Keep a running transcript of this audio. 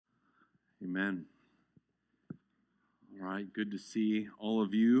Amen. All right, good to see all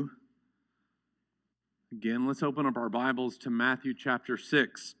of you. Again, let's open up our Bibles to Matthew chapter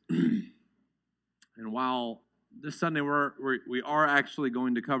 6. And while this Sunday we are actually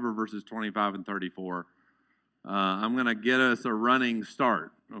going to cover verses 25 and 34, I'm going to get us a running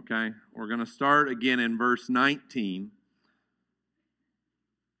start, okay? We're going to start again in verse 19.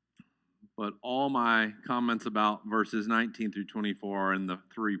 But all my comments about verses 19 through 24 are in the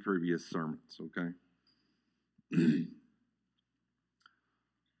three previous sermons, okay?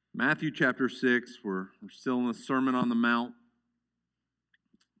 Matthew chapter 6, we're still in the Sermon on the Mount.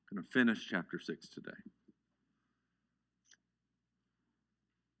 I'm going to finish chapter 6 today.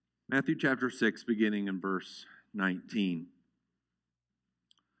 Matthew chapter 6, beginning in verse 19.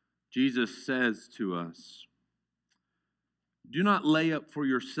 Jesus says to us, "Do not lay up for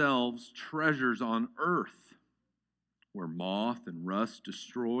yourselves treasures on earth, where moth and rust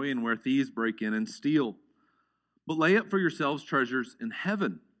destroy and where thieves break in and steal. But lay up for yourselves treasures in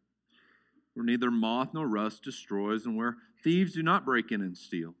heaven, where neither moth nor rust destroys and where thieves do not break in and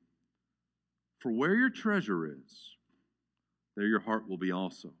steal. For where your treasure is, there your heart will be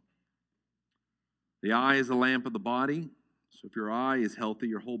also. The eye is the lamp of the body, so if your eye is healthy,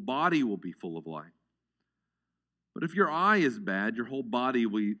 your whole body will be full of light. But if your eye is bad, your whole body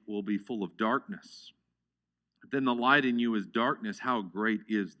will be full of darkness. If then the light in you is darkness, how great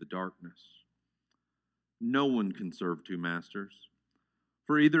is the darkness? No one can serve two masters.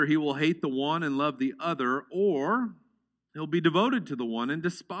 For either he will hate the one and love the other, or he'll be devoted to the one and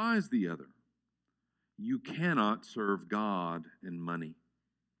despise the other. You cannot serve God and money."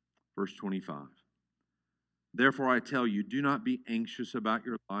 Verse 25. "Therefore I tell you, do not be anxious about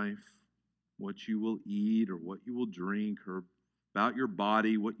your life, what you will eat or what you will drink, or about your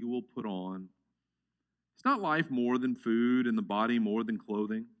body, what you will put on. Is not life more than food, and the body more than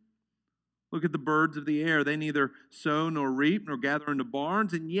clothing? Look at the birds of the air. They neither sow nor reap nor gather into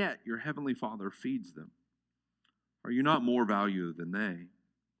barns, and yet your heavenly Father feeds them. Are you not more valuable than they?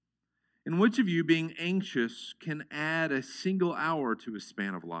 And which of you, being anxious, can add a single hour to his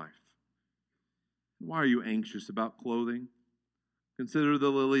span of life? And why are you anxious about clothing? Consider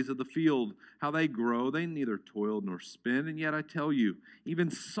the lilies of the field, how they grow. They neither toil nor spin, and yet I tell you,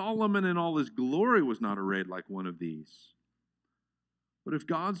 even Solomon in all his glory was not arrayed like one of these. But if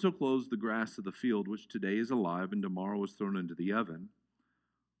God so clothes the grass of the field, which today is alive and tomorrow is thrown into the oven,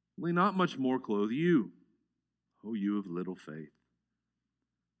 will he not much more clothe you, O you of little faith?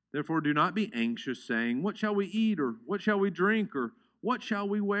 Therefore do not be anxious, saying, what shall we eat, or what shall we drink, or what shall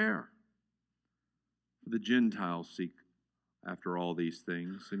we wear? For the Gentiles seek after all these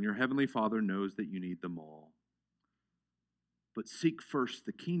things, and your heavenly Father knows that you need them all. But seek first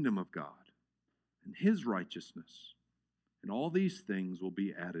the kingdom of God and his righteousness, and all these things will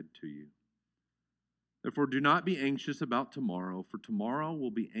be added to you. Therefore do not be anxious about tomorrow, for tomorrow will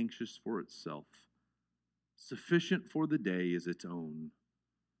be anxious for itself. Sufficient for the day is its own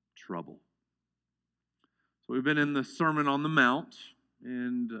trouble." So we've been in the Sermon on the Mount,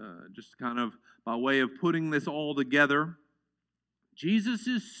 and just kind of by way of putting this all together,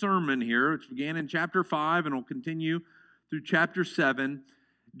 Jesus' sermon here, which began in chapter 5 and will continue through chapter 7,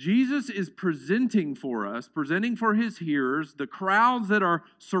 Jesus is presenting for his hearers, the crowds that are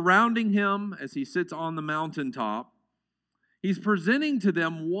surrounding him as he sits on the mountaintop. He's presenting to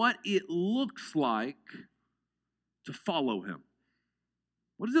them what it looks like to follow him.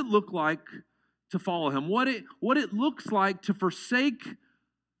 What does it look like to follow him? What it looks like to forsake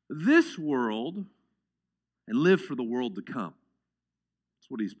this world and live for the world to come. That's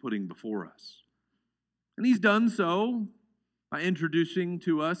what he's putting before us. And he's done so by introducing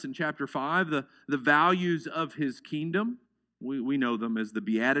to us in chapter 5 the values of his kingdom. We know them as the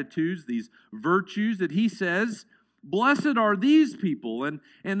Beatitudes, these virtues that he says, blessed are these people, and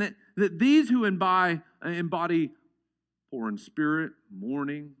that these who embody poor in spirit,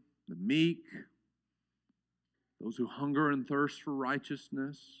 mourning, the meek, those who hunger and thirst for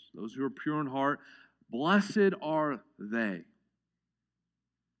righteousness, those who are pure in heart, blessed are they.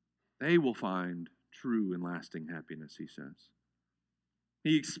 They will find true and lasting happiness, he says.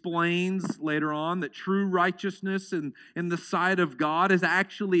 He explains later on that true righteousness in the sight of God is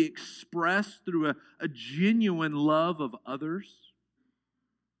actually expressed through a genuine love of others.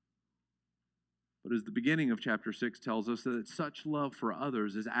 But as the beginning of chapter 6 tells us, that such love for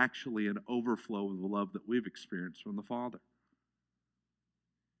others is actually an overflow of the love that we've experienced from the Father.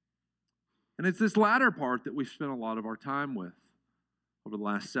 And it's this latter part that we've spent a lot of our time with over the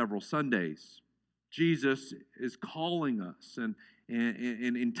last several Sundays. Jesus is calling us and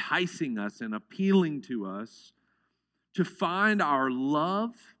enticing us and appealing to us to find our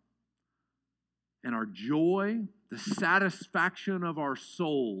love and our joy, the satisfaction of our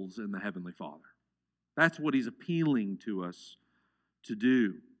souls in the Heavenly Father. That's what he's appealing to us to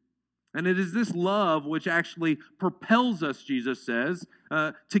do. And it is this love which actually propels us, Jesus says,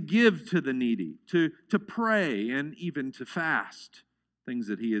 to give to the needy, to pray, and even to fast, things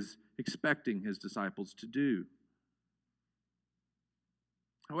that he is expecting his disciples to do.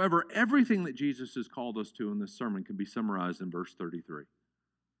 However, everything that Jesus has called us to in this sermon can be summarized in verse 33.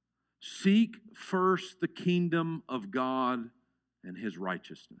 Seek first the kingdom of God and his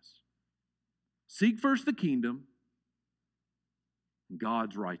righteousness. Seek first the kingdom and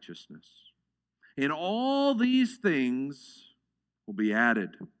God's righteousness. And all these things will be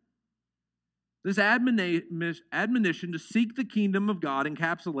added. This admonition to seek the kingdom of God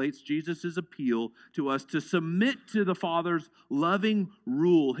encapsulates Jesus' appeal to us to submit to the Father's loving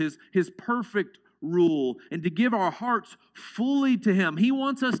rule, his perfect rule, and to give our hearts fully to him. He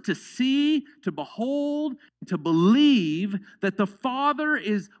wants us to see, to behold, to believe that the Father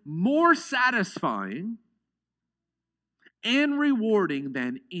is more satisfying and rewarding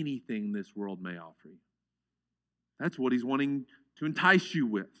than anything this world may offer you. That's what he's wanting to entice you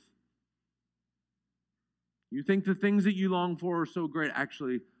with. You think the things that you long for are so great.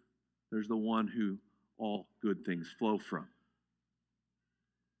 Actually, there's the one who all good things flow from.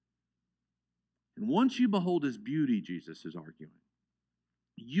 And once you behold his beauty, Jesus is arguing,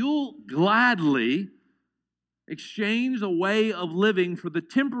 you'll gladly exchange the way of living for the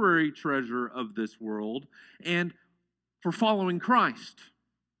temporary treasure of this world and for following Christ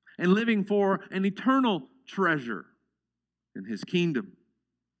and living for an eternal treasure in his kingdom.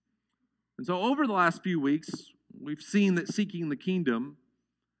 And so over the last few weeks, we've seen that seeking the kingdom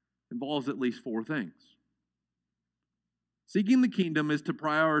involves at least four things. Seeking the kingdom is to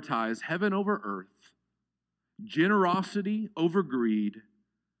prioritize heaven over earth, generosity over greed,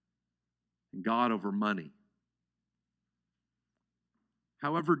 and God over money.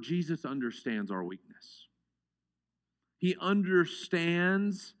 However, Jesus understands our weakness. He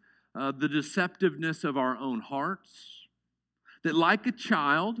understands the deceptiveness of our own hearts, that like a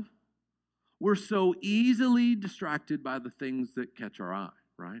child, we're so easily distracted by the things that catch our eye,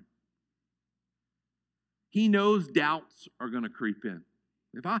 right? He knows doubts are going to creep in.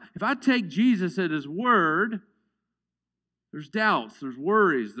 If I take Jesus at his word, there's doubts, there's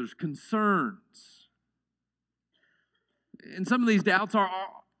worries, there's concerns. And some of these doubts are,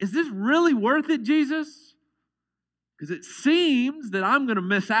 is this really worth it, Jesus? Because it seems that I'm going to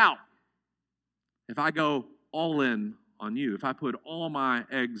miss out if I go all in on you, if I put all my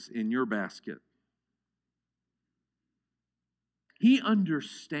eggs in your basket. He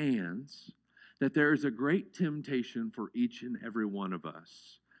understands that there is a great temptation for each and every one of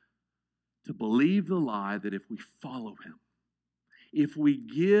us to believe the lie that if we follow him, if we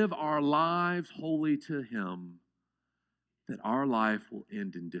give our lives wholly to him, that our life will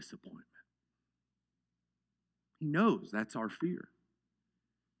end in disappointment. He knows that's our fear.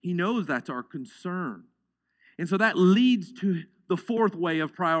 He knows that's our concern. And so that leads to the fourth way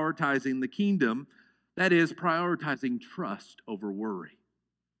of prioritizing the kingdom, that is prioritizing trust over worry.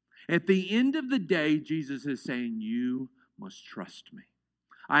 At the end of the day, Jesus is saying, you must trust me.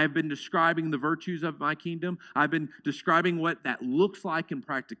 I have been describing the virtues of my kingdom. I've been describing what that looks like in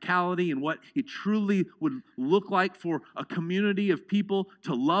practicality and what it truly would look like for a community of people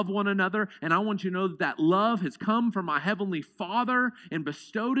to love one another. And I want you to know that that love has come from my heavenly Father and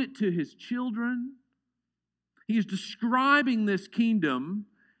bestowed it to his children. He's describing this kingdom.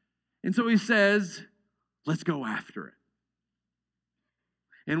 And so he says, let's go after it.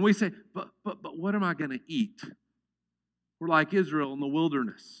 And we say, but what am I going to eat? We're like Israel in the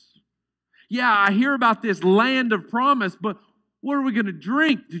wilderness. Yeah, I hear about this land of promise, but what are we going to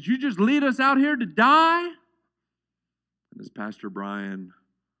drink? Did you just lead us out here to die? And as Pastor Brian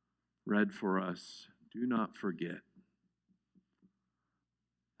read for us, do not forget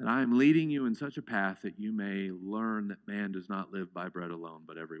that I am leading you in such a path that you may learn that man does not live by bread alone,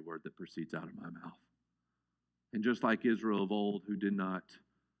 but every word that proceeds out of my mouth. And just like Israel of old, who did not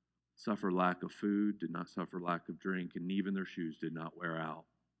suffer lack of food, did not suffer lack of drink, and even their shoes did not wear out,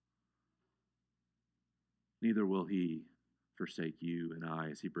 neither will he forsake you and I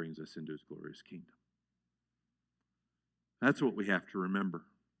as he brings us into his glorious kingdom. That's what we have to remember.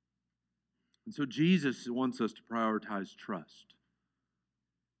 And so Jesus wants us to prioritize trust.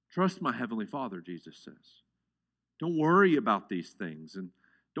 Trust my heavenly Father, Jesus says. Don't worry about these things, and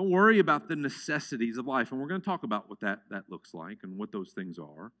don't worry about the necessities of life. And we're going to talk about what that looks like and what those things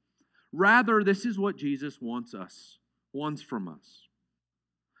are. Rather, this is what Jesus wants from us.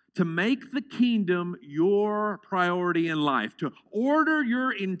 To make the kingdom your priority in life, to order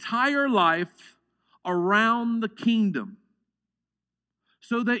your entire life around the kingdom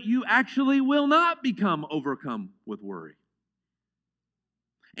so that you actually will not become overcome with worry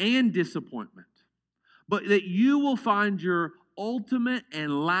and disappointment, but that you will find your ultimate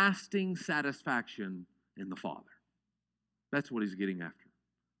and lasting satisfaction in the Father. That's what he's getting after.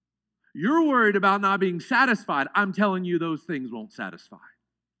 You're worried about not being satisfied. I'm telling you, those things won't satisfy.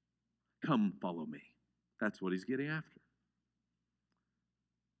 Come follow me. That's what he's getting after.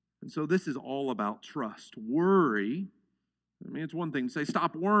 And so this is all about trust. Worry, I mean, it's one thing to say,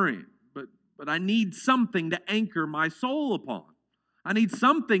 stop worrying, but I need something to anchor my soul upon. I need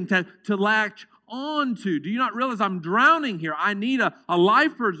something to latch on to. Do you not realize I'm drowning here? I need a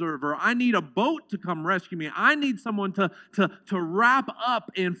life preserver. I need a boat to come rescue me. I need someone to wrap up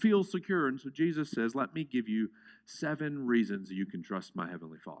and feel secure. And so Jesus says, let me give you 7 reasons that you can trust my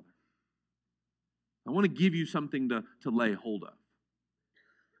Heavenly Father. I want to give you something to lay hold of.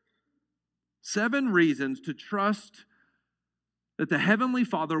 7 reasons to trust that the Heavenly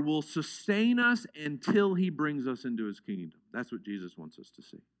Father will sustain us until He brings us into His kingdom. That's what Jesus wants us to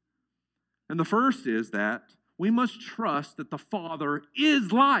see. And the first is that we must trust that the Father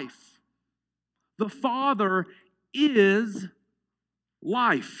is life. The Father is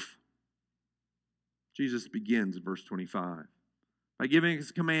life. Jesus begins in verse 25 by giving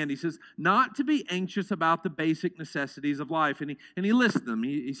us a command. He says, not to be anxious about the basic necessities of life. And he lists them.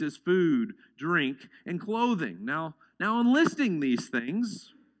 He says food, drink, and clothing. Now in listing these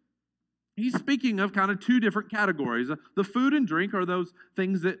things, he's speaking of kind of 2 different categories. The food and drink are those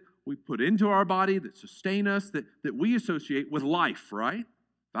things that we put into our body, that sustain us, that we associate with life, right?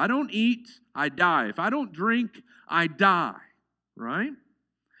 If I don't eat, I die. If I don't drink, I die, right?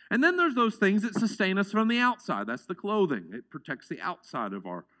 And then there's those things that sustain us from the outside. That's the clothing. It protects the outside of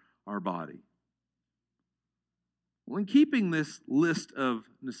our body. Well, in keeping this list of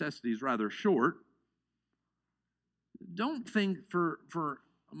necessities rather short, don't think for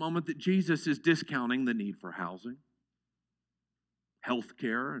a moment that Jesus is discounting the need for housing, health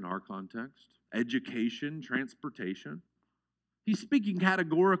care in our context, education, transportation. He's speaking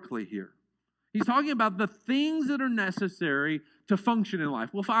categorically here. He's talking about the things that are necessary to function in life.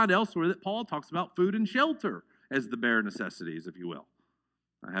 We'll find elsewhere that Paul talks about food and shelter as the bare necessities, if you will.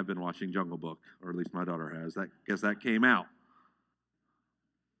 I have been watching Jungle Book, or at least my daughter has. I guess that came out.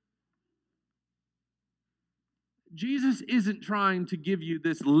 Jesus isn't trying to give you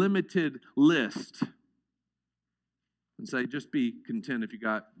this limited list and say, just be content if you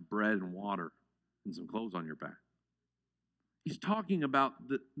got bread and water and some clothes on your back. He's talking about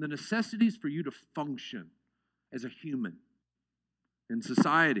the necessities for you to function as a human in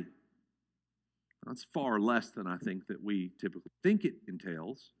society. That's far less than I think that we typically think it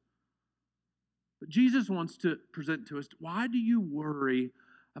entails. But Jesus wants to present to us, why do you worry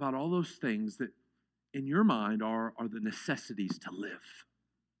about all those things that in your mind are the necessities to live,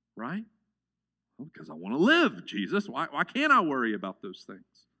 right? Well, because I want to live, Jesus. Why can't I worry about those things?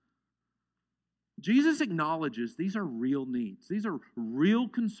 Jesus acknowledges these are real needs. These are real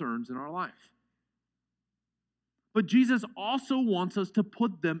concerns in our life. But Jesus also wants us to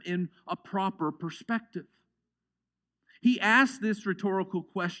put them in a proper perspective. He asks this rhetorical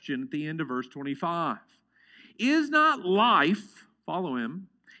question at the end of verse 25. Is not life, follow him,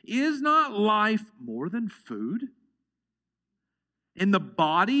 is not life more than food? And the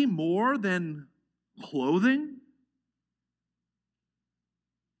body more than clothing?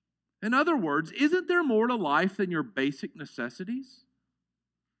 In other words, isn't there more to life than your basic necessities?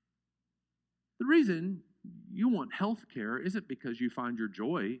 The reason you want health care isn't because you find your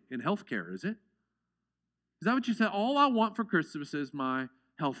joy in health care, is it? Is that what you said? All I want for Christmas is my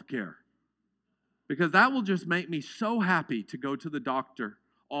health care. Because that will just make me so happy to go to the doctor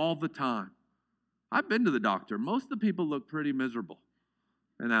all the time. I've been to the doctor. Most of the people look pretty miserable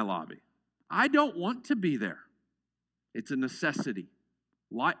in that lobby. I don't want to be there. It's a necessity.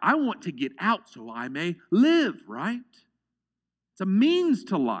 I want to get out so I may live, right? It's a means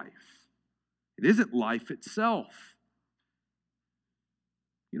to life. It isn't life itself.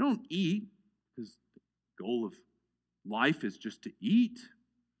 You don't eat because the goal of life is just to eat.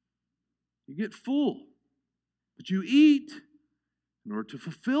 You get full. But you eat in order to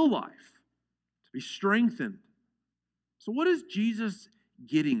fulfill life, to be strengthened. So what is Jesus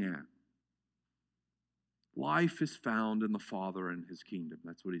getting at? Life is found in the Father and His kingdom.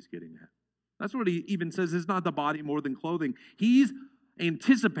 That's what He's getting at. That's what He even says is not the body more than clothing. He's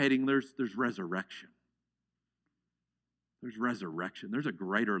anticipating there's resurrection. There's resurrection. There's a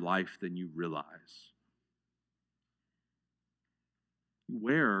greater life than you realize. You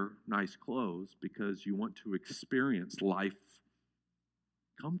wear nice clothes because you want to experience life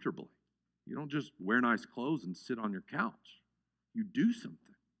comfortably. You don't just wear nice clothes and sit on your couch. You do something.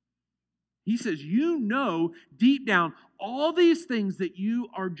 He says, you know deep down all these things that you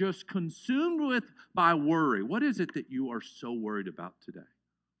are just consumed with by worry. What is it that you are so worried about today?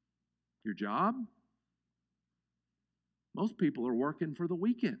 Your job? Most people are working for the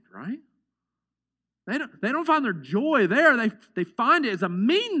weekend, right? They don't find their joy there. They find it as a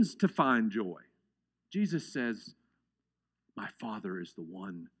means to find joy. Jesus says, my Father is the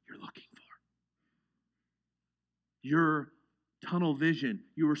one you're looking for. Your tunnel vision,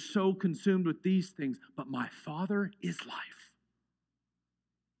 you are so consumed with these things, but my Father is life.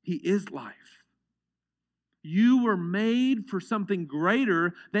 He is life. You were made for something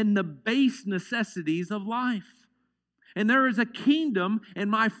greater than the base necessities of life. And there is a kingdom,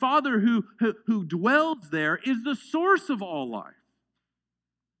 and my Father who dwells there is the source of all life.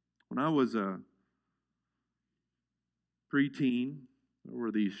 When I was a preteen, there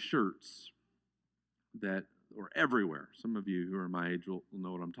were these shirts that were everywhere. Some of you who are my age will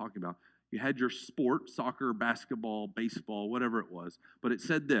know what I'm talking about. You had your sport, soccer, basketball, baseball, whatever it was, but it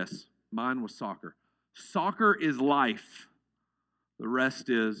said this. Mine was soccer. Soccer is life. The rest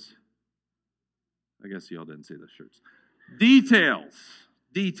is, I guess y'all didn't see the shirts. Details.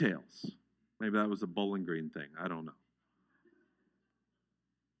 Maybe that was a Bowling Green thing. I don't know.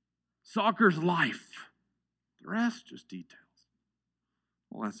 Soccer's life. The rest, just details.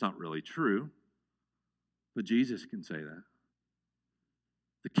 Well, that's not really true. But Jesus can say that.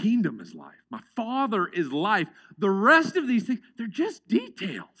 The kingdom is life. My Father is life. The rest of these things, they're just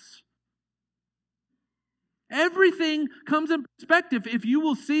details. Everything comes in perspective if you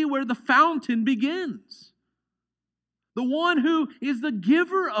will see where the fountain begins. The one who is the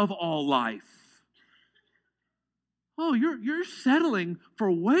giver of all life. Oh, you're settling for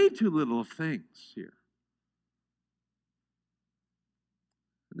way too little of things here.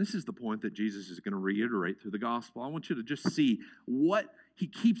 And this is the point that Jesus is going to reiterate through the gospel. I want you to just see what he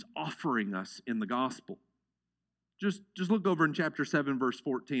keeps offering us in the gospel. Just look over in chapter 7, verse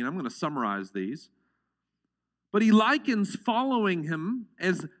 14. I'm going to summarize these. But he likens following him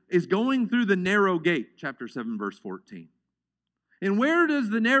as is going through the narrow gate, chapter 7, verse 14. And where does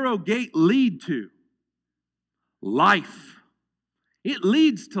the narrow gate lead to? Life. It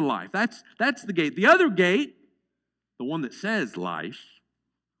leads to life. That's the gate. The other gate, the one that says life,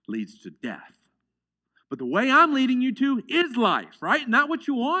 leads to death. But the way I'm leading you to is life, right? Isn't that what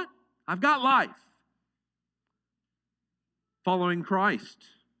you want? I've got life. Following Christ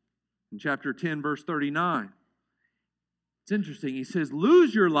in chapter 10, verse 39. It's interesting. He says,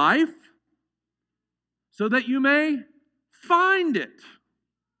 lose your life so that you may find it.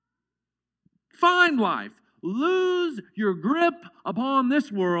 Find life. Lose your grip upon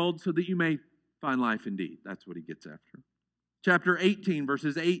this world so that you may find life indeed. That's what he gets after. Chapter 18,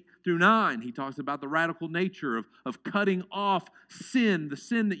 verses 8 through 9, he talks about the radical nature of cutting off sin, the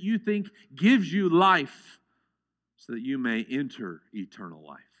sin that you think gives you life, so that you may enter eternal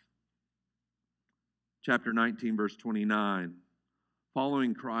life. Chapter 19, verse 29,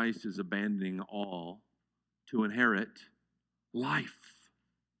 following Christ is abandoning all to inherit life.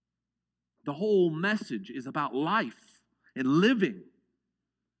 The whole message is about life and living.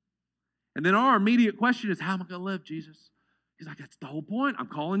 And then our immediate question is, how am I going to live, Jesus? He's like, that's the whole point. I'm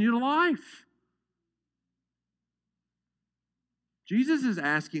calling you to life. Jesus is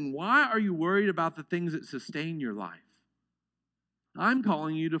asking, why are you worried about the things that sustain your life? I'm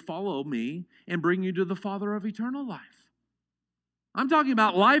calling you to follow me and bring you to the Father of eternal life. I'm talking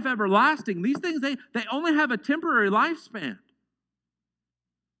about life everlasting. These things, they only have a temporary lifespan.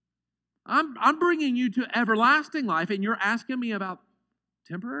 I'm bringing you to everlasting life, and you're asking me about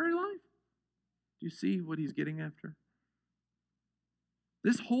temporary life? Do you see what he's getting after?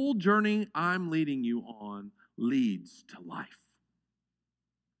 This whole journey I'm leading you on leads to life.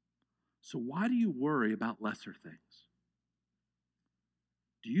 So why do you worry about lesser things?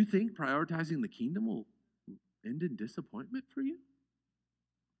 Do you think prioritizing the kingdom will end in disappointment for you?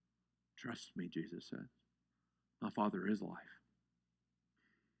 Trust me, Jesus said. My Father is life.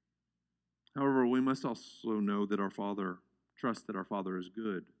 However, we must also know that trust that our Father is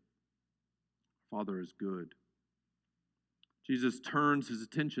good. Father is good. Jesus turns his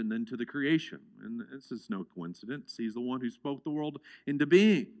attention then to the creation. And this is no coincidence. He's the one who spoke the world into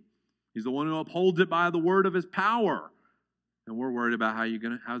being. He's the one who upholds it by the word of his power. And we're worried about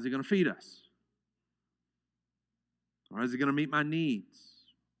how's he going to feed us? Or how's he going to meet my needs?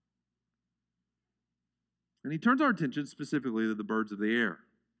 And he turns our attention specifically to the birds of the air.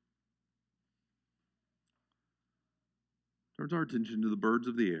 Turns our attention to the birds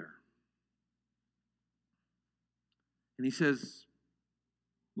of the air. And he says,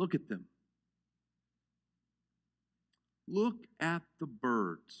 look at them. Look at the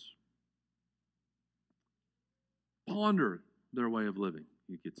birds. Ponder their way of living,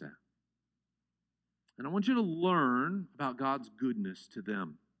 he gets at. And I want you to learn about God's goodness to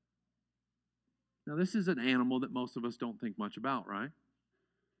them. Now, this is an animal that most of us don't think much about, right?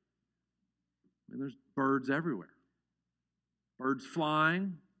 And there's birds everywhere. Birds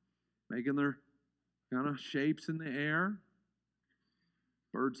flying, making their kind of shapes in the air.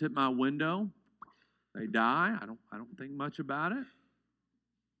 Birds hit my window. They die. I don't think much about it.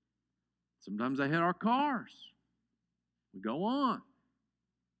 Sometimes they hit our cars. We go on.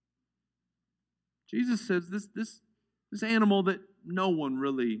 Jesus says this animal that no one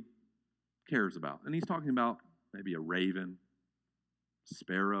really cares about. And he's talking about maybe a raven,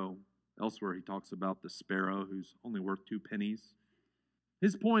 sparrow. Elsewhere he talks about the sparrow who's only worth 2 pennies.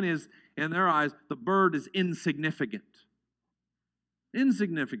 His point is, in their eyes, the bird is insignificant.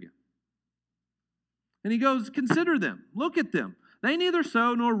 Insignificant. And he goes, consider them. Look at them. They neither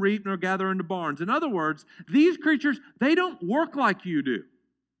sow nor reap nor gather into barns. In other words, these creatures, they don't work like you do.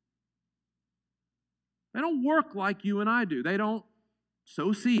 They don't work like you and I do. They don't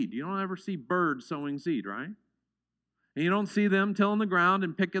sow seed. You don't ever see birds sowing seed, right? And you don't see them tilling the ground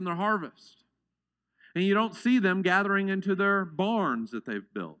and picking their harvest. And you don't see them gathering into their barns that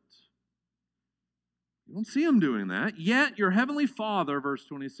they've built. You don't see them doing that. Yet your heavenly Father, verse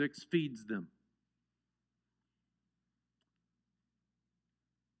 26, feeds them.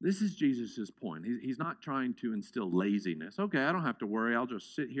 This is Jesus' point. He's not trying to instill laziness. Okay, I don't have to worry. I'll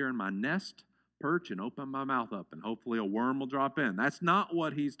just sit here in my nest, perch, and open my mouth up, and hopefully a worm will drop in. That's not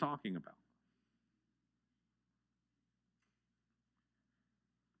what he's talking about.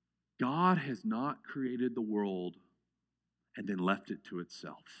 God has not created the world and then left it to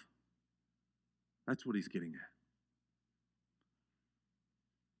itself. That's what he's getting at.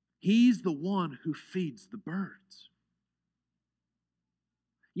 He's the one who feeds the birds.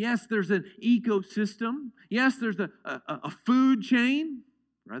 Yes, there's an ecosystem. Yes, there's a food chain.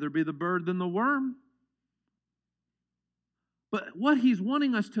 Rather be the bird than the worm. But what he's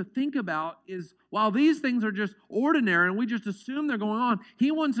wanting us to think about is, while these things are just ordinary and we just assume they're going on,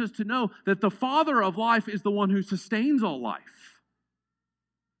 he wants us to know that the Father of life is the one who sustains all life.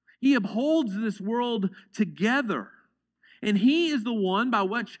 He upholds this world together. And he is the one by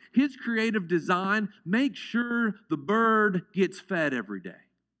which his creative design makes sure the bird gets fed every day.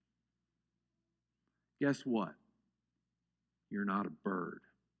 Guess what? You're not a bird.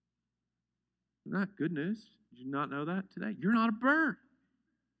 Isn't that good news? Did you not know that today? You're not a bird.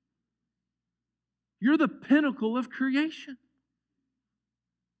 You're the pinnacle of creation.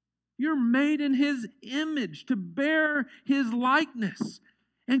 You're made in his image to bear his likeness.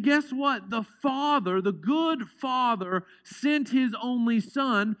 And guess what? The Father, the good Father, sent his only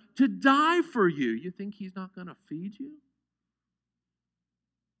Son to die for you. You think he's not going to feed you?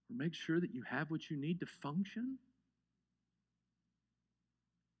 Or make sure that you have what you need to function?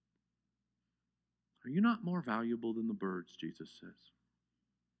 Are you not more valuable than the birds, Jesus says?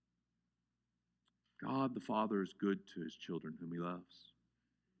 God the Father is good to his children whom he loves.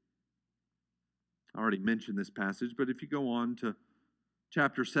 I already mentioned this passage, but if you go on to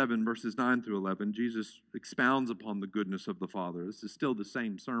chapter 7, verses 9 through 11, Jesus expounds upon the goodness of the Father. This is still the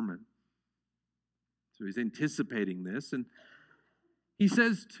same sermon. So he's anticipating this, and he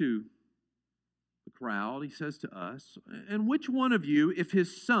says to the crowd, he says to us, and which one of you, if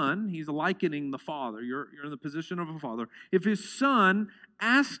his son, he's likening the father, you're in the position of a father, if his son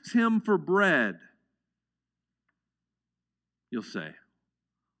asks him for bread, you'll say,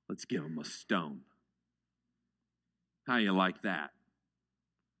 let's give him a stone. How you like that?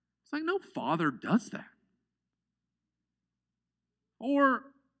 It's like no father does that. Or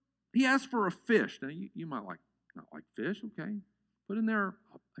he asks for a fish. Now you might not like fish, okay. Put in there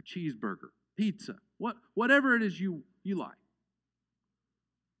a cheeseburger, pizza, whatever it is you like.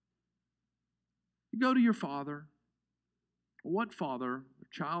 You go to your father. What father, a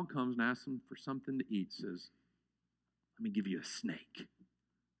child comes and asks him for something to eat, says, let me give you a snake.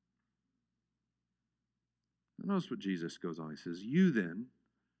 Notice what Jesus goes on. He says, you then,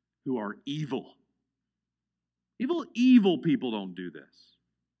 who are evil. Evil people don't do this.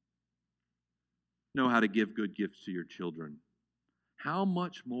 Know how to give good gifts to your children. How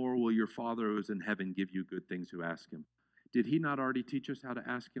much more will your Father who is in heaven give you good things who ask him? Did he not already teach us how to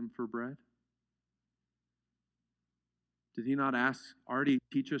ask him for bread? Did he not already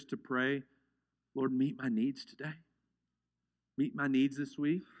teach us to pray, Lord, meet my needs today? Meet my needs this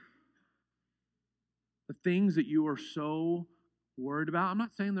week? The things that you are so worried about, I'm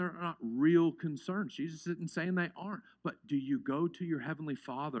not saying they're not real concerns. Jesus isn't saying they aren't. But do you go to your Heavenly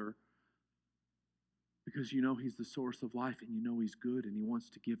Father Because you know He's the source of life, and you know He's good, and He wants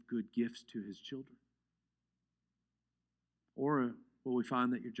to give good gifts to His children. Or will we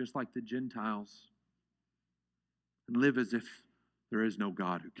find that you're just like the Gentiles and live as if there is no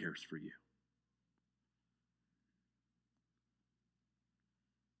God who cares for you?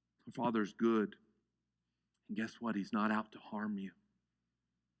 The Father's good, and guess what? He's not out to harm you.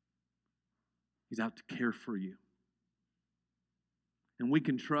 He's out to care for you. And we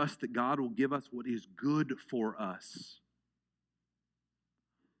can trust that God will give us what is good for us.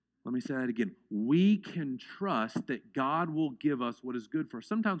 Let me say that again. We can trust that God will give us what is good for us.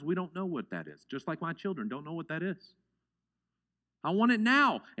 Sometimes we don't know what that is, just like my children don't know what that is. I want it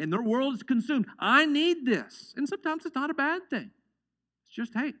now, and their world is consumed. I need this. And sometimes it's not a bad thing. It's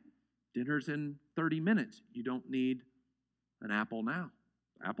just, hey, dinner's in 30 minutes. You don't need an apple now.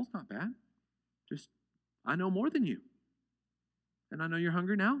 Apple's not bad. Just, I know more than you. And I know you're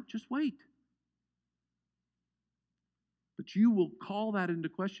hungry now. Just wait. But you will call that into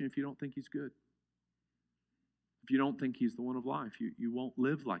question if you don't think He's good. If you don't think He's the one of life, you won't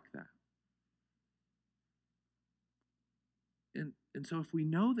live like that. And so if we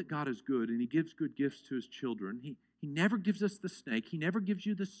know that God is good and He gives good gifts to His children, He never gives us the snake. He never gives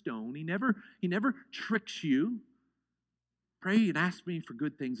you the stone. He never tricks you. Pray and ask me for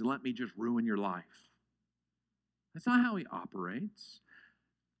good things and let me just ruin your life. That's not how He operates.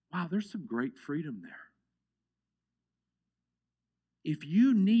 Wow, there's some great freedom there. If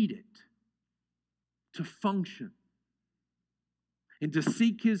you need it to function and to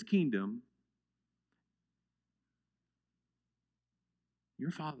seek His kingdom,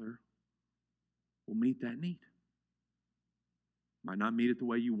 your Father will meet that need. Might not meet it the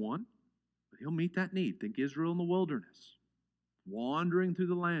way you want, but He'll meet that need. Think Israel in the wilderness, wandering through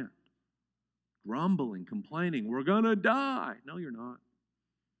the land, grumbling, complaining, we're going to die. No, you're not.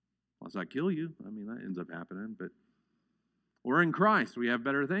 Unless I kill you. I mean, that ends up happening, but we're in Christ. We have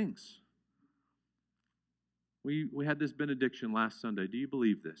better things. We had this benediction last Sunday. Do you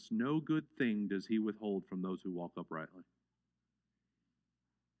believe this? No good thing does He withhold from those who walk uprightly.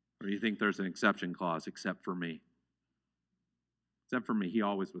 Or do you think there's an exception clause, except for me? Except for me, He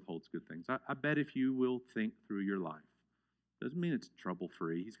always withholds good things. I bet if you will think through your life, doesn't mean it's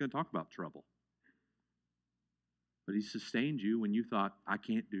trouble-free. He's going to talk about trouble. But He sustained you when you thought, I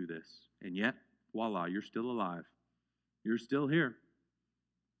can't do this. And yet, voila, you're still alive. You're still here.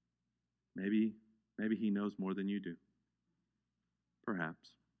 Maybe He knows more than you do. Perhaps.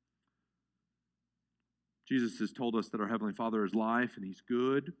 Jesus has told us that our Heavenly Father is life and He's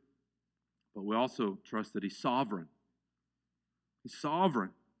good, but we also trust that He's sovereign. He's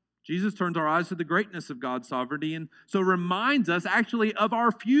sovereign. Jesus turns our eyes to the greatness of God's sovereignty and so reminds us actually of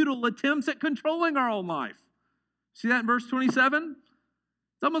our futile attempts at controlling our own life. See that in verse 27?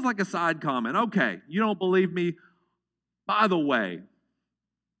 It's almost like a side comment. Okay, you don't believe me. By the way,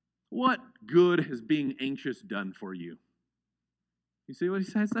 what good has being anxious done for you? You see what he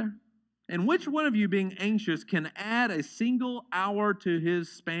says there? And which one of you being anxious can add a single hour to his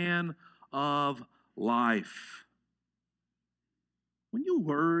span of life? When you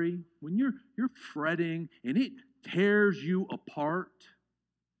worry, when you're fretting and it tears you apart,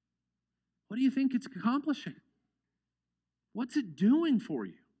 what do you think it's accomplishing? What's it doing for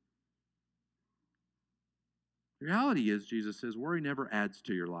you? The reality is, Jesus says, worry never adds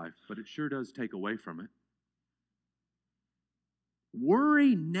to your life, but it sure does take away from it.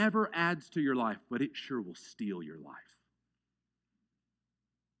 Worry never adds to your life, but it sure will steal your life.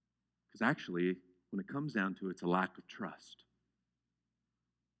 Because actually, when it comes down to it, it's a lack of trust.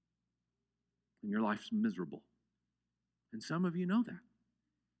 And your life's miserable. And some of you know that.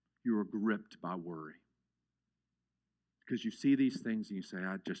 You are gripped by worry. Because you see these things and you say,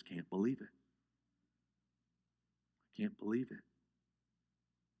 I just can't believe it. I can't believe it.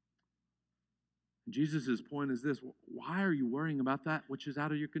 And Jesus' point is this: why are you worrying about that which is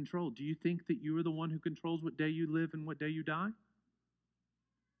out of your control? Do you think that you are the one who controls what day you live and what day you die?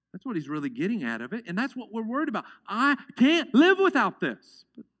 That's what he's really getting out of it, and that's what we're worried about. I can't live without this.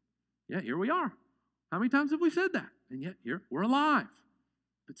 But yeah, here we are. How many times have we said that? And yet here we're alive.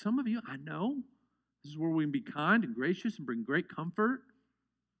 But some of you, I know, this is where we can be kind and gracious and bring great comfort.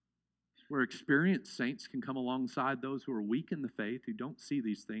 Where experienced saints can come alongside those who are weak in the faith, who don't see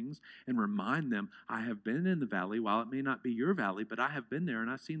these things, and remind them, I have been in the valley, while it may not be your valley, but I have been there and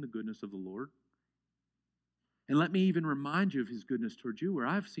I've seen the goodness of the Lord. And let me even remind you of his goodness towards you, where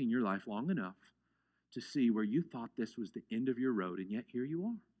I've seen your life long enough to see where you thought this was the end of your road, and yet here you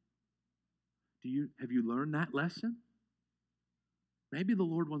are. Have you learned that lesson? Maybe the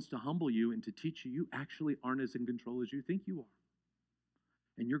Lord wants to humble you and to teach you actually aren't as in control as you think you are.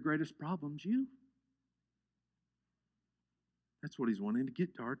 And your greatest problem's you. That's what he's wanting to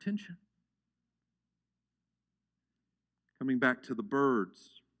get to our attention. Coming back to the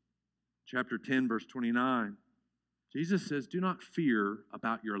birds, chapter 10, verse 29, Jesus says, do not fear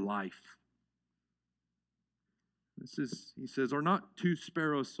about your life. He says, are not 2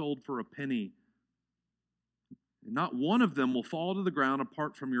 sparrows sold for a penny? And not one of them will fall to the ground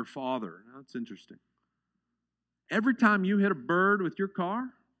apart from your Father. Now, that's interesting. Every time you hit a bird with your car,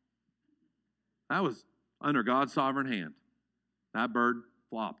 that was under God's sovereign hand. That bird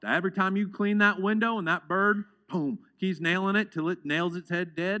flopped. Every time you clean that window and that bird, boom, keeps nailing it till it nails its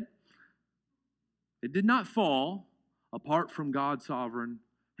head dead. It did not fall apart from God's sovereign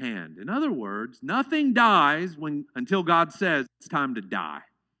hand. In other words, nothing dies until God says it's time to die.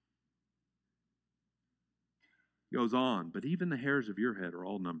 Goes on, but even the hairs of your head are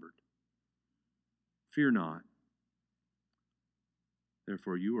all numbered. Fear not.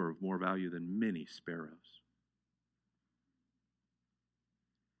 Therefore, you are of more value than many sparrows.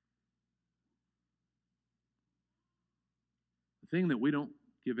 The thing that we don't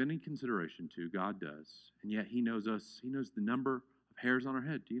give any consideration to, God does. And yet He knows us. He knows the number of hairs on our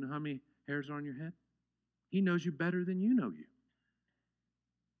head. Do you know how many hairs are on your head? He knows you better than you know you.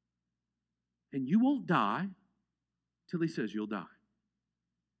 And you won't die till He says you'll die.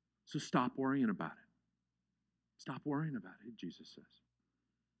 So stop worrying about it. Stop worrying about it, Jesus says.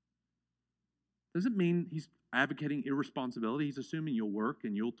 Doesn't mean He's advocating irresponsibility. He's assuming you'll work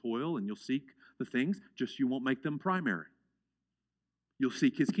and you'll toil and you'll seek the things, just you won't make them primary. You'll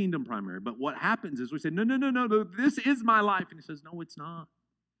seek His kingdom primary. But what happens is we say, no, this is my life. And He says, no, it's not.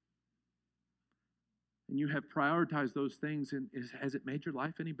 And you have prioritized those things, and has it made your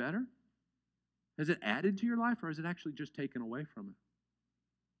life any better? Has it added to your life, or has it actually just taken away from it?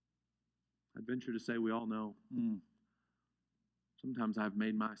 I'd venture to say we all know, sometimes I've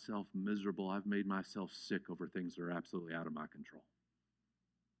made myself miserable. I've made myself sick over things that are absolutely out of my control.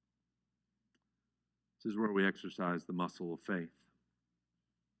 This is where we exercise the muscle of faith.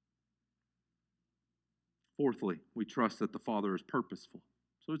 Fourthly, we trust that the Father is purposeful.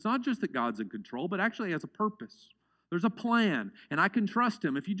 So it's not just that God's in control, but actually has a purpose. There's a plan, and I can trust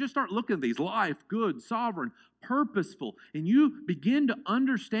Him. If you just start looking at these, life, good, sovereign, purposeful, and you begin to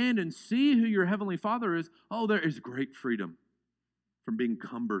understand and see who your Heavenly Father is, oh, there is great freedom from being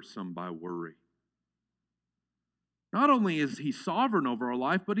cumbersome by worry. Not only is He sovereign over our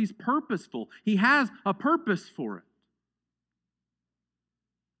life, but He's purposeful. He has a purpose for it.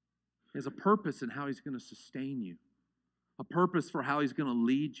 He has a purpose in how He's going to sustain you, a purpose for how He's going to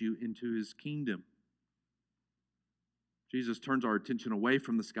lead you into His kingdom. Jesus turns our attention away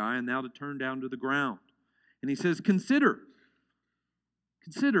from the sky and now to turn down to the ground. And He says, consider,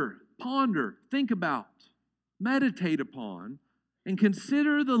 ponder, think about, meditate upon, and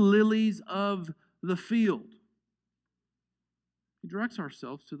consider the lilies of the field. He directs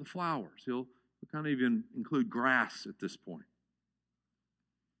ourselves to the flowers. He'll kind of even include grass at this point.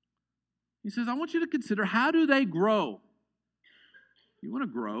 He says, I want you to consider, how do they grow? You want to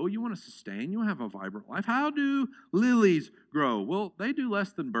grow, you want to sustain, you want to have a vibrant life. How do lilies grow? Well, they do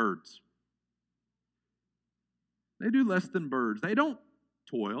less than birds. They do less than birds. They don't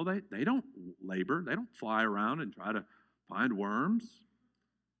toil, they don't labor, they don't fly around and try to find worms.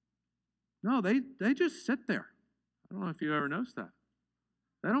 No, they just sit there. I don't know if you ever noticed that.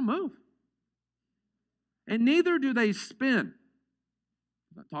 They don't move. And neither do they spin.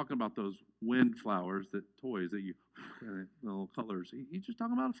 I'm not talking about those wind flowers, toys that you, little colors. He's just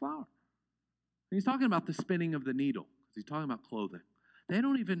talking about a flower. And he's talking about the spinning of the needle. He's talking about clothing. They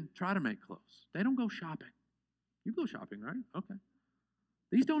don't even try to make clothes. They don't go shopping. You go shopping, right? Okay.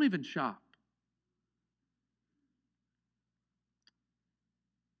 These don't even shop.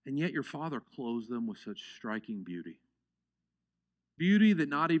 And yet your Father clothes them with such striking beauty. Beauty that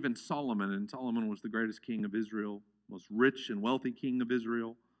not even Solomon, and Solomon was the greatest king of Israel, most rich and wealthy king of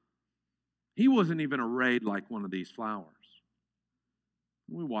Israel, he wasn't even arrayed like one of these flowers.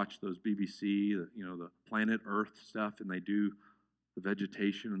 We watch those BBC, the Planet Earth stuff, and they do the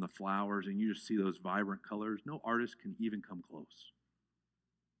vegetation and the flowers, and you just see those vibrant colors. No artist can even come close.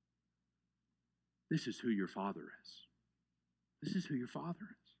 This is who your Father is. This is who your Father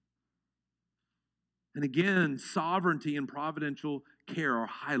is. And again, sovereignty and providential care are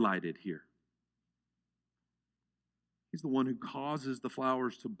highlighted here. He's the one who causes the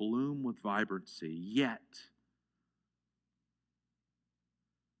flowers to bloom with vibrancy. Yet,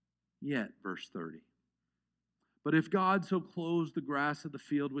 verse 30. But if God so clothes the grass of the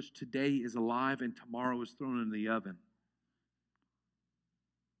field, which today is alive and tomorrow is thrown into the oven,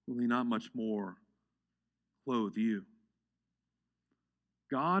 will He not much more clothe you,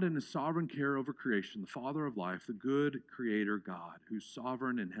 God in his sovereign care over creation, the Father of life, the good creator God, who's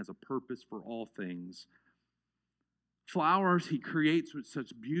sovereign and has a purpose for all things. Flowers he creates with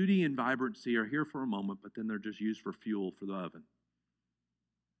such beauty and vibrancy are here for a moment, but then they're just used for fuel for the oven.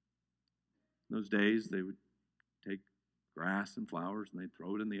 In those days, they would take grass and flowers and they'd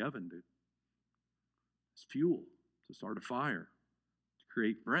throw it in the oven as fuel to start a fire, to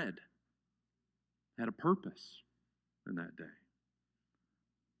create bread. It had a purpose in that day.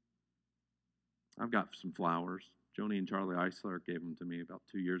 I've got some flowers. Joni and Charlie Eisler gave them to me about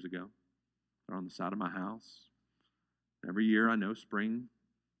 2 years ago. They're on the side of my house. Every year I know spring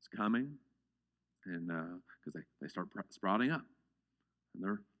is coming, and because they start sprouting up. And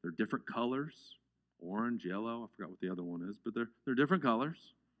they're different colors, orange, yellow, I forgot what the other one is, but they're different colors.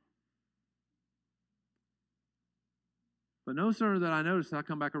 But no sooner than I notice, I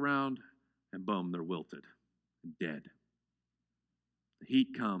come back around, and boom, they're wilted and dead. The heat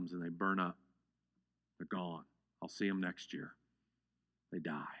comes and they burn up. They're gone. I'll see them next year. They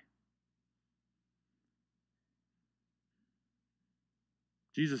die.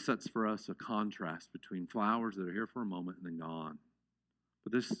 Jesus sets for us a contrast between flowers that are here for a moment and then gone.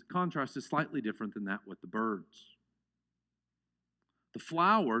 But this contrast is slightly different than that with the birds. The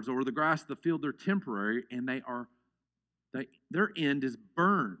flowers or the grass of the field, they're temporary, and their end is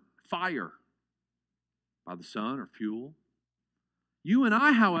burn, fire, by the sun or fuel. You and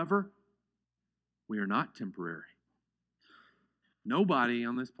I, however, we are not temporary. Nobody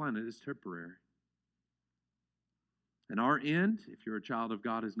on this planet is temporary. And our end, if you're a child of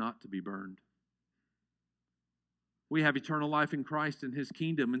God, is not to be burned. We have eternal life in Christ and his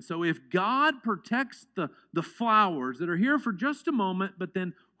kingdom. And so if God protects the flowers that are here for just a moment, but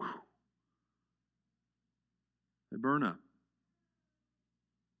then they burn up.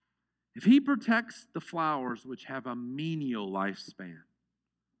 If he protects the flowers which have a menial lifespan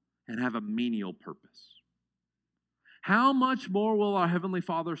and have a menial purpose, how much more will our Heavenly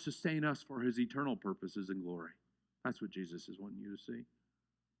Father sustain us for his eternal purposes and glory? That's what Jesus is wanting you to see.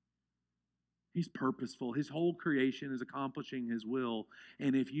 He's purposeful. His whole creation is accomplishing his will.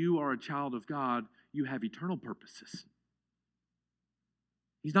 And if you are a child of God, you have eternal purposes.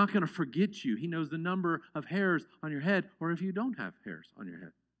 He's not going to forget you. He knows the number of hairs on your head, or if you don't have hairs on your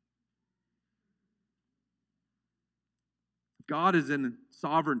head. God is in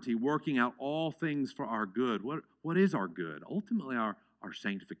sovereignty, working out all things for our good. What is our good? Ultimately, our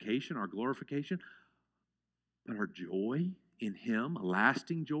sanctification, our glorification, but our joy in him, a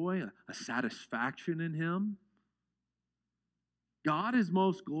lasting joy, a satisfaction in him. God is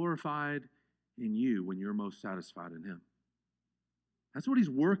most glorified in you when you're most satisfied in him. That's what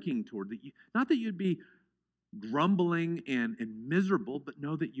he's working toward. Not that you'd be grumbling and miserable, but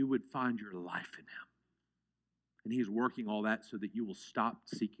know that you would find your life in him. And he's working all that so that you will stop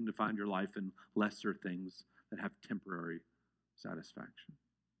seeking to find your life in lesser things that have temporary satisfaction.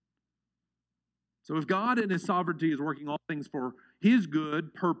 So if God in his sovereignty is working all things for his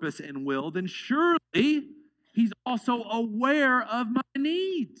good, purpose, and will, then surely he's also aware of my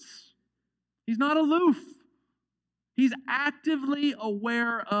needs. He's not aloof. He's actively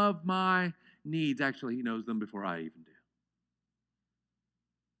aware of my needs. Actually, he knows them before I even do.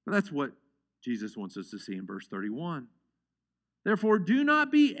 But that's what Jesus wants us to see in verse 31. Therefore, do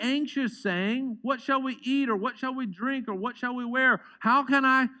not be anxious, saying, what shall we eat, or what shall we drink, or what shall we wear? How can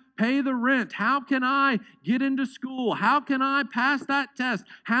I pay the rent? How can I get into school? How can I pass that test?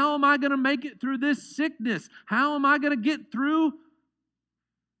 How am I going to make it through this sickness? How am I going to get through?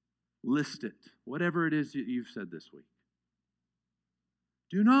 List it, whatever it is that you've said this week.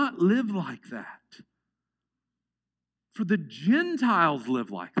 Do not live like that. For the Gentiles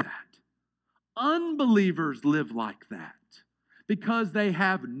live like that. Unbelievers live like that because they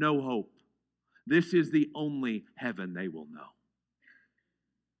have no hope. This is the only heaven they will know.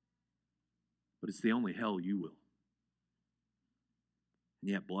 But it's the only hell you will.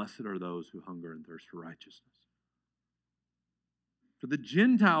 And yet blessed are those who hunger and thirst for righteousness. For the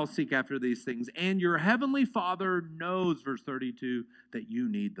Gentiles seek after these things, and your heavenly Father knows, verse 32, that you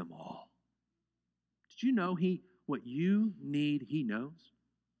need them all. Did you know what you need, he knows?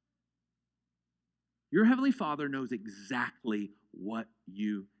 Your heavenly Father knows exactly what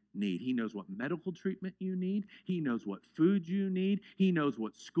you need. He knows what medical treatment you need. He knows what food you need. He knows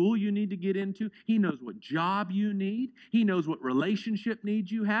what school you need to get into. He knows what job you need. He knows what relationship needs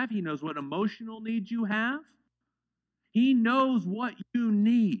you have. He knows what emotional needs you have. He knows what you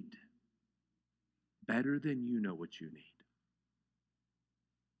need better than you know what you need.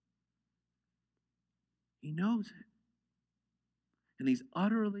 He knows it. And he's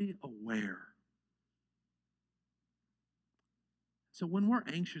utterly aware. So when we're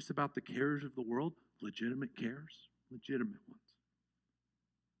anxious about the cares of the world, legitimate cares, legitimate ones,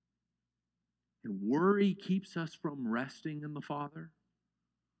 and worry keeps us from resting in the Father,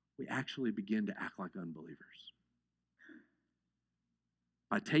 we actually begin to act like unbelievers.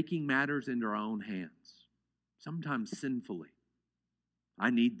 By taking matters into our own hands, sometimes sinfully. I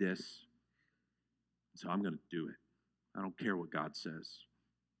need this, so I'm going to do it. I don't care what God says.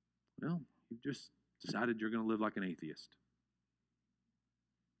 Well, you've just decided you're going to live like an atheist.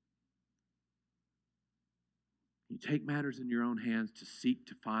 You take matters in your own hands to seek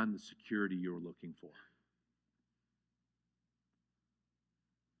to find the security you're looking for.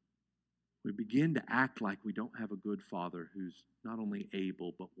 We begin to act like we don't have a good Father who's not only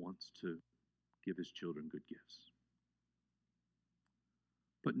able but wants to give his children good gifts.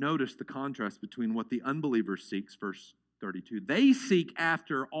 But notice the contrast between what the unbeliever seeks, verse 32. They seek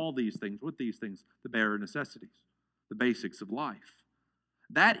after all these things. What these things? The bare necessities, the basics of life.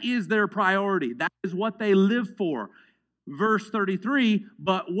 That is their priority. That is what they live for. Verse 33,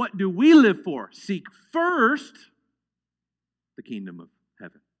 but what do we live for? Seek first the kingdom of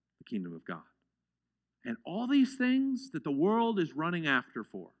heaven, the kingdom of God. And all these things that the world is running after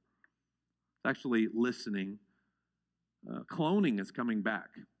for. It's actually listening. Cloning is coming back.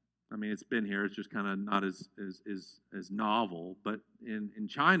 I mean, it's been here. It's just kind of not as novel. But in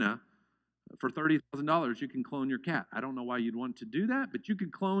China, for $30,000, you can clone your cat. I don't know why you'd want to do that, but you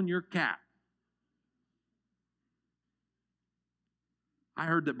can clone your cat. I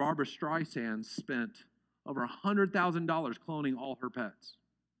heard that Barbara Streisand spent over $100,000 cloning all her pets.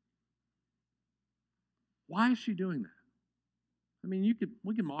 Why is she doing that? I mean,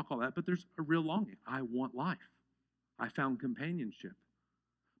 we can mock all that, but there's a real longing. I want life. I found companionship,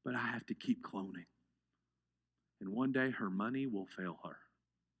 but I have to keep cloning. And one day her money will fail her.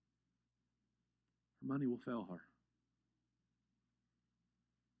 Her money will fail her.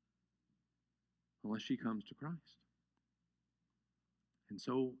 Unless she comes to Christ. And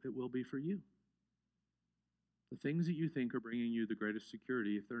so it will be for you. The things that you think are bringing you the greatest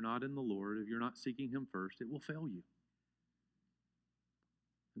security, if they're not in the Lord, if you're not seeking him first, it will fail you.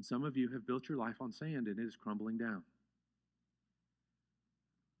 And some of you have built your life on sand and it is crumbling down.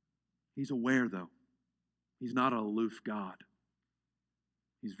 He's aware, though. He's not an aloof God.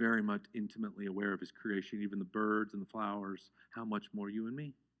 He's very much intimately aware of his creation, even the birds and the flowers, how much more you and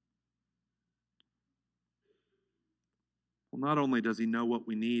me. Well, not only does he know what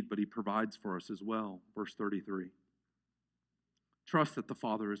we need, but he provides for us as well. Verse 33. Trust that the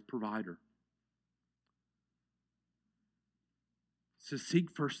Father is provider. It says,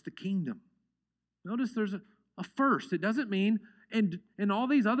 seek first the kingdom. Notice there's a first. It doesn't mean, and all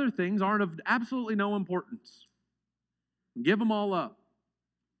these other things aren't of absolutely no importance. Give them all up.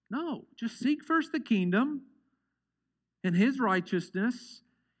 No, just seek first the kingdom and his righteousness,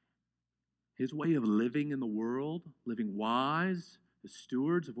 his way of living in the world, living wise, as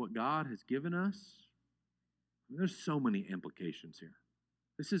stewards of what God has given us. There's so many implications here.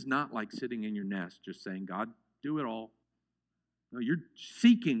 This is not like sitting in your nest just saying, God, do it all. No, you're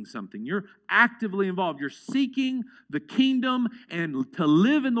seeking something. You're actively involved. You're seeking the kingdom and to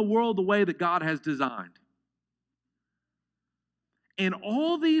live in the world the way that God has designed. And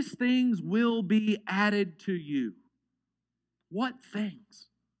all these things will be added to you. What things?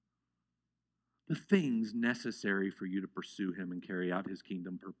 The things necessary for you to pursue him and carry out his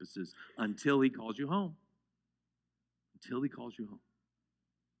kingdom purposes until he calls you home. Until he calls you home.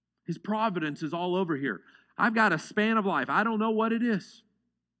 His providence is all over here. I've got a span of life. I don't know what it is.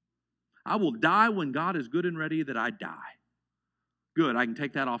 I will die when God is good and ready that I die. Good, I can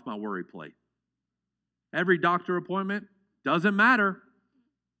take that off my worry plate. Every doctor appointment, doesn't matter.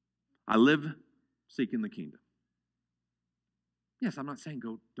 I live seeking the kingdom. Yes, I'm not saying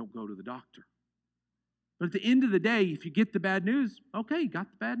don't go to the doctor. But at the end of the day, if you get the bad news, okay, you got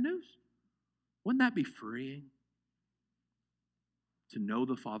the bad news. Wouldn't that be freeing? To know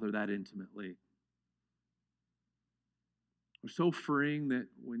the Father that intimately. Or so freeing that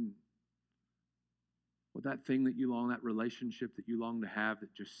when that thing that you long, that relationship that you long to have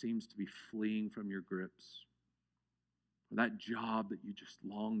that just seems to be fleeing from your grips, or that job that you just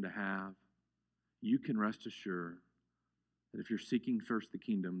long to have, you can rest assured that if you're seeking first the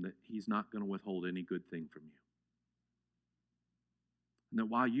kingdom, that he's not going to withhold any good thing from you. And that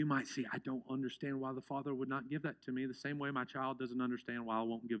while you might see, I don't understand why the Father would not give that to me, the same way my child doesn't understand why I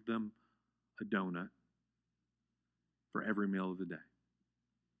won't give them a donut for every meal of the day.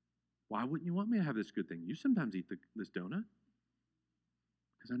 Why wouldn't you want me to have this good thing? You sometimes eat this donut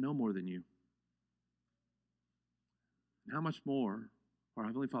because I know more than you. And how much more our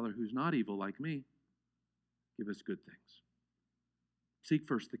Heavenly Father, who's not evil like me, give us good things. Seek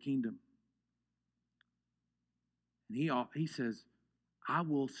first the kingdom. And he says, I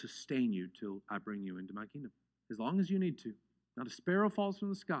will sustain you till I bring you into my kingdom. As long as you need to. Not a sparrow falls from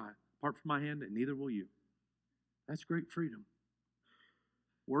the sky apart from my hand, and neither will you. That's great freedom.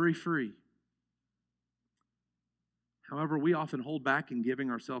 Worry-free. However, we often hold back in giving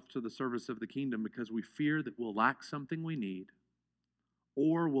ourselves to the service of the kingdom because we fear that we'll lack something we need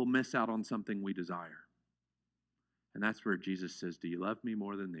or we'll miss out on something we desire. And that's where Jesus says, do you love me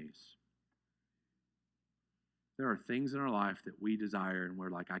more than these? There are things in our life that we desire and we're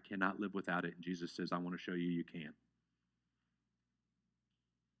like, I cannot live without it. And Jesus says, I want to show you you can.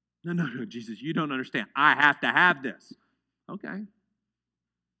 No, Jesus, you don't understand. I have to have this. Okay.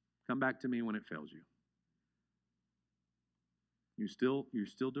 Come back to me when it fails you. You're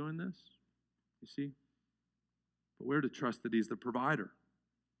still doing this? You see? But we're to trust that he's the provider.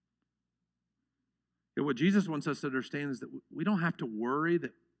 And what Jesus wants us to understand is that we don't have to worry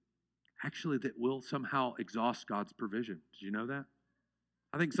that we'll somehow exhaust God's provision. Did you know that?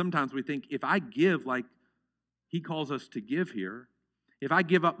 I think sometimes we think if I give like he calls us to give here, if I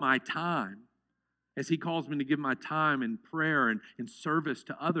give up my time, as he calls me to give my time in prayer and in service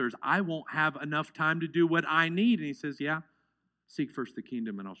to others, I won't have enough time to do what I need. And he says, yeah, seek first the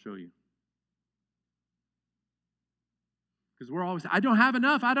kingdom and I'll show you. Because we're always, I don't have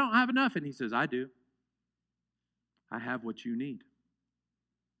enough. And he says, I do. I have what you need.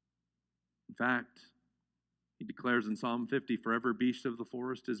 In fact, he declares in Psalm 50, for every beast of the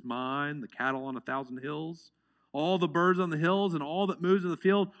forest is mine, the cattle on 1,000 hills. All the birds on the hills and all that moves in the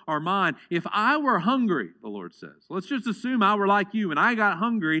field are mine. If I were hungry, the Lord says, let's just assume I were like you and I got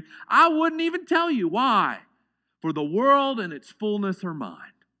hungry, I wouldn't even tell you. Why? For the world and its fullness are mine.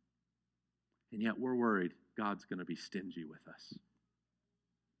 And yet we're worried God's going to be stingy with us.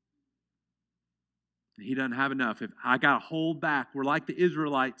 He doesn't have enough. If I got to hold back, we're like the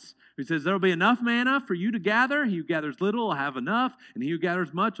Israelites who says there'll be enough manna for you to gather. He who gathers little will have enough, and he who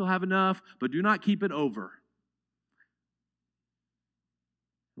gathers much will have enough, but do not keep it over.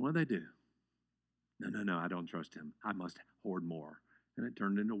 What do they do? No, I don't trust him. I must hoard more. And it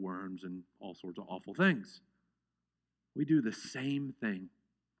turned into worms and all sorts of awful things. We do the same thing.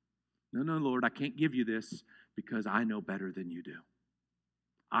 No, Lord, I can't give you this because I know better than you do.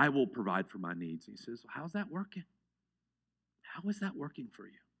 I will provide for my needs. He says, well, how's that working? How is that working for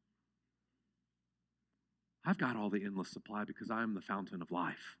you? I've got all the endless supply because I am the fountain of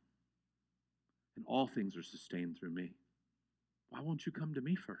life. And all things are sustained through me. Why won't you come to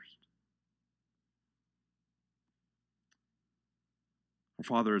me first? Our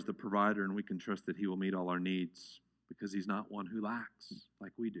Father is the provider, and we can trust that he will meet all our needs because he's not one who lacks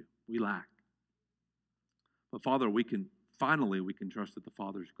like we do. We lack. But Father, we can trust that the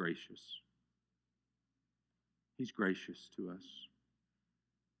Father's gracious. He's gracious to us.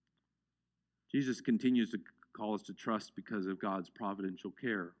 Jesus continues to call us to trust because of God's providential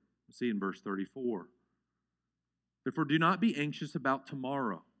care. We see in verse 34. Therefore, do not be anxious about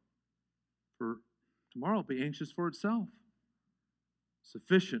tomorrow, for tomorrow will be anxious for itself.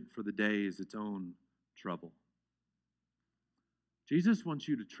 Sufficient for the day is its own trouble. Jesus wants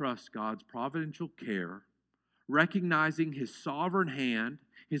you to trust God's providential care, recognizing his sovereign hand,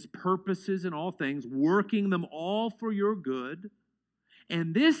 his purposes in all things, working them all for your good.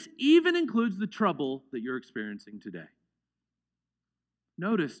 And this even includes the trouble that you're experiencing today.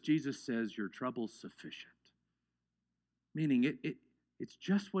 Notice Jesus says your trouble's sufficient. Meaning it's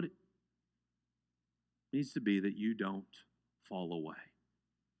just what it needs to be that you don't fall away.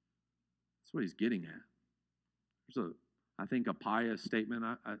 That's what he's getting at. There's I think a pious statement.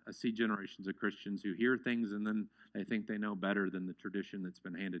 I see generations of Christians who hear things and then they think they know better than the tradition that's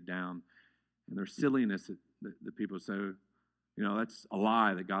been handed down. And there's silliness that people say, that's a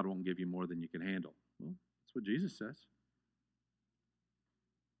lie that God won't give you more than you can handle. Well, that's what Jesus says.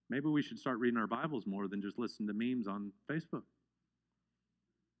 Maybe we should start reading our Bibles more than just listen to memes on Facebook.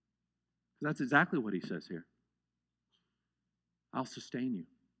 Because that's exactly what he says here. I'll sustain you.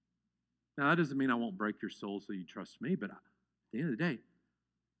 Now, that doesn't mean I won't break your soul so you trust me, but at the end of the day,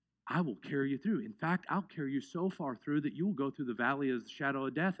 I will carry you through. In fact, I'll carry you so far through that you will go through the valley of the shadow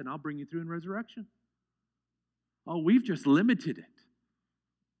of death, and I'll bring you through in resurrection. Oh, we've just limited it.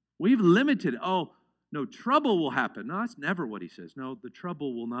 We've limited it. Oh, no, trouble will happen. No, that's never what he says. No, the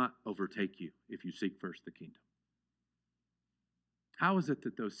trouble will not overtake you if you seek first the kingdom. How is it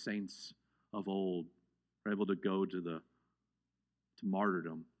that those saints of old were able to go to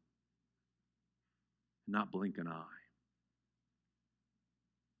martyrdom and not blink an eye?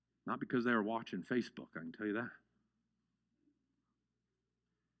 Not because they were watching Facebook, I can tell you that.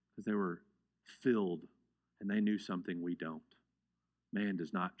 Because they were filled and they knew something we don't. Man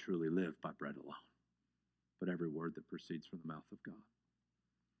does not truly live by bread alone, but every word that proceeds from the mouth of God.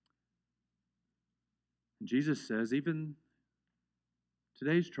 And Jesus says, even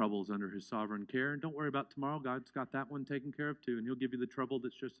today's trouble is under his sovereign care. And don't worry about tomorrow. God's got that one taken care of too, and he'll give you the trouble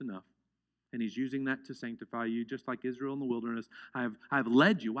that's just enough. And he's using that to sanctify you, just like Israel in the wilderness. I have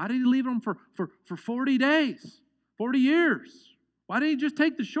led you. Why did he leave them for 40 days, 40 years? Why didn't he just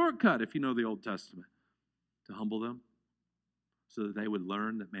take the shortcut, if you know the Old Testament, to humble them so that they would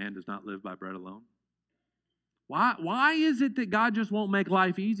learn that man does not live by bread alone? Why is it that God just won't make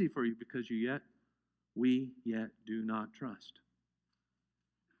life easy for you? Because we yet do not trust.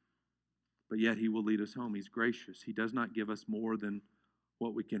 But yet he will lead us home. He's gracious. He does not give us more than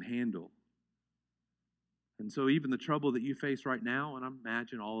what we can handle. And so even the trouble that you face right now, and I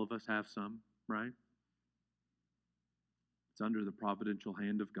imagine all of us have some, right? It's under the providential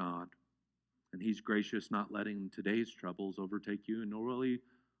hand of God. And he's gracious, not letting today's troubles overtake you, and nor will he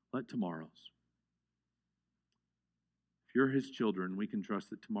let tomorrow's. If you're his children, we can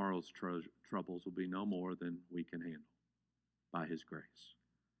trust that tomorrow's troubles will be no more than we can handle by his grace.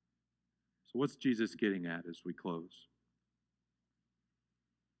 So what's Jesus getting at as we close?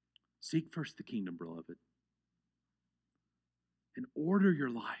 Seek first the kingdom, beloved. And order your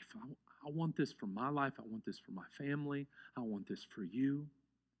life. I want this for my life. I want this for my family. I want this for you.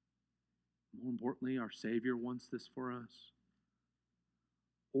 More importantly, our Savior wants this for us.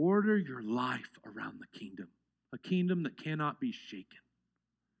 Order your life around the kingdom, a kingdom that cannot be shaken.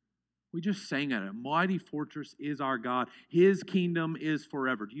 We just sang at it. A mighty fortress is our God. His kingdom is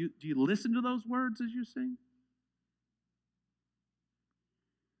forever. Do you listen to those words as you sing?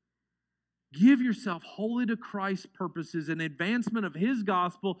 Give yourself wholly to Christ's purposes and advancement of his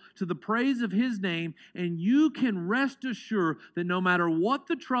gospel to the praise of his name, and you can rest assured that no matter what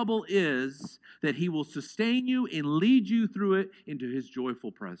the trouble is, that he will sustain you and lead you through it into his joyful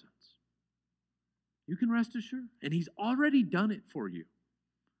presence. You can rest assured. And he's already done it for you.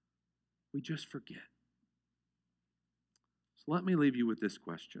 We just forget. So let me leave you with this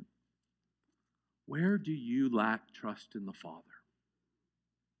question. Where do you lack trust in the Father?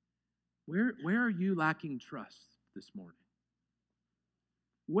 Where are you lacking trust this morning?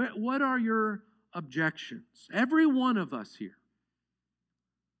 What are your objections? Every one of us here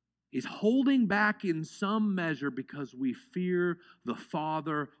is holding back in some measure because we fear the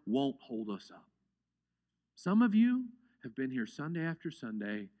Father won't hold us up. Some of you have been here Sunday after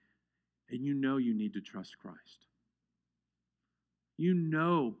Sunday, and you know you need to trust Christ. You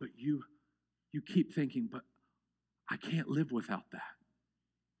know, but you keep thinking, but I can't live without that.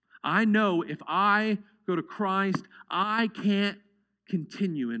 I know if I go to Christ, I can't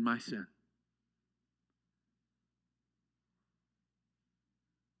continue in my sin.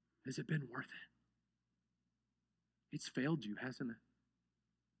 Has it been worth it? It's failed you, hasn't it?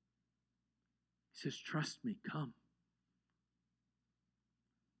 He says, trust me, come.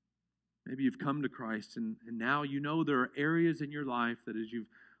 Maybe you've come to Christ and now you know there are areas in your life that as you've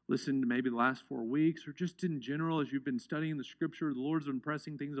listened to maybe the last 4 weeks or just in general as you've been studying the Scripture, the Lord's been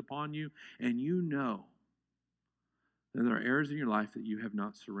pressing things upon you, and you know that there are areas in your life that you have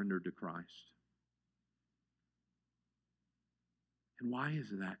not surrendered to Christ. And why is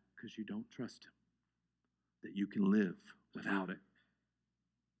that? Because you don't trust him, that you can live without it.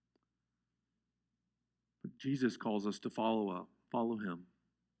 But Jesus calls us to follow him.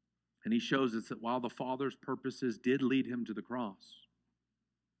 And he shows us that while the Father's purposes did lead him to the cross,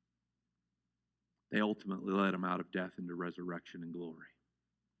 they ultimately led him out of death into resurrection and glory.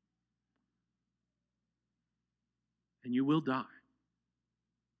 And you will die.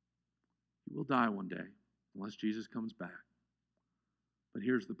 You will die one day, unless Jesus comes back. But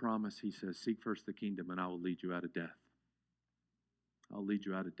here's the promise. He says, seek first the kingdom, and I will lead you out of death. I'll lead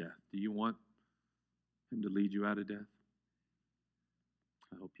you out of death. Do you want him to lead you out of death?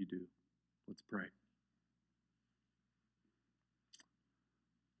 I hope you do. Let's pray.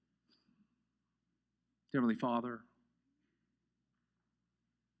 Heavenly Father,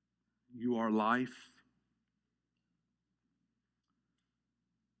 you are life.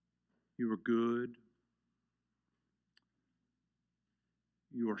 You are good.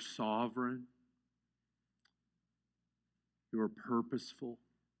 You are sovereign. You are purposeful.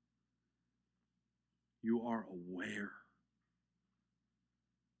 You are aware.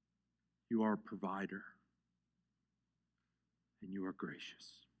 You are a provider. And you are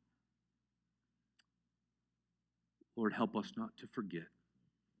gracious. Lord, help us not to forget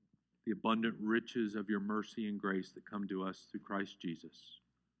the abundant riches of your mercy and grace that come to us through Christ Jesus.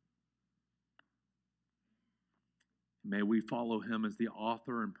 May we follow him as the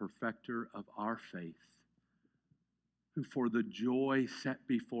author and perfecter of our faith. who for the joy set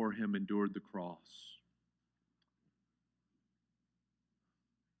before him endured the cross.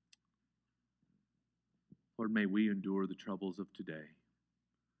 Lord, may we endure the troubles of today,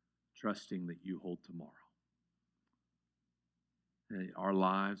 trusting that you hold tomorrow. And our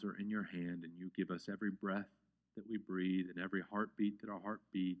lives are in your hand, and you give us every breath that we breathe and every heartbeat that our heart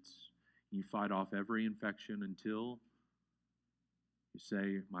beats. You fight off every infection until you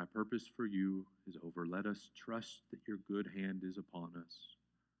say, my purpose for you is over. Let us trust that your good hand is upon us.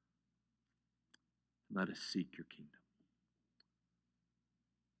 Let us seek your kingdom.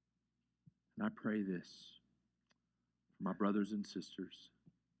 And I pray this for my brothers and sisters.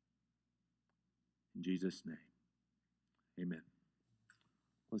 In Jesus' name, amen.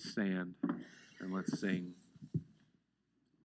 Let's stand and let's sing.